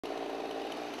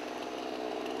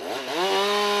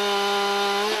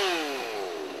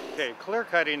Okay, clear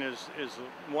cutting is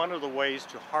one of the ways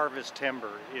to harvest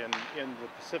timber in the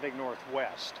Pacific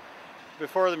Northwest.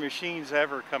 Before the machines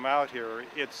ever come out here,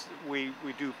 we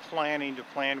do planning to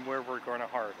plan where we're going to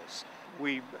harvest.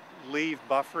 We leave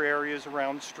buffer areas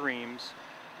around streams,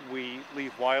 we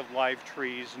leave wildlife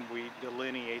trees, and we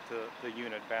delineate the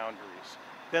unit boundaries.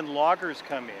 Then loggers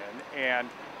come in, and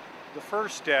the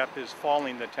first step is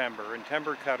falling the timber, and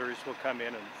timber cutters will come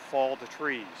in and fall the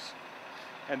trees.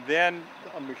 And then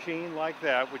a machine like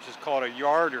that, which is called a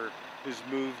yarder, is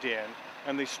moved in,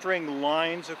 and they string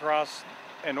lines across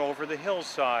and over the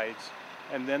hillsides,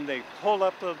 and then they pull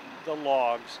up the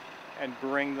logs and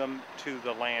bring them to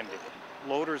the landing.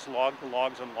 Loaders log the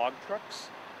logs on log trucks,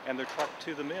 and they're trucked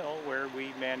to the mill where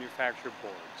we manufacture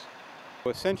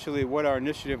boards. Essentially, what our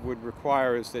initiative would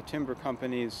require is that timber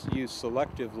companies use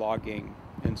selective logging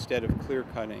instead of clear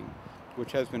cutting,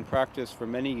 which has been practiced for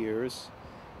many years.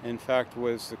 In fact,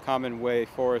 was the common way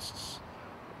forests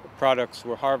products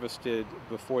were harvested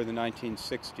before the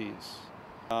 1960s.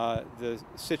 The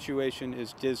situation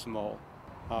is dismal.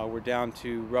 We're down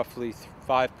to roughly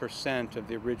 5% of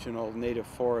the original native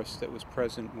forest that was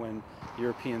present when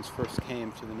Europeans first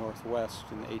came to the Northwest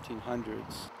in the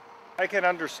 1800s. I can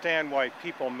understand why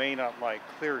people may not like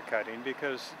clear cutting,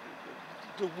 because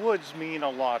the woods mean a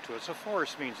lot to us, the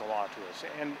forest means a lot to us,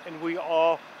 and we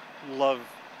all love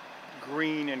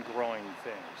green and growing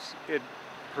things. It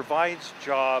provides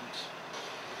jobs,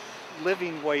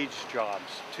 living wage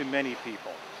jobs to many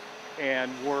people.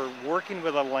 And we're working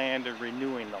with the land and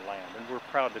renewing the land, and we're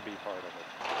proud to be part of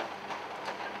it.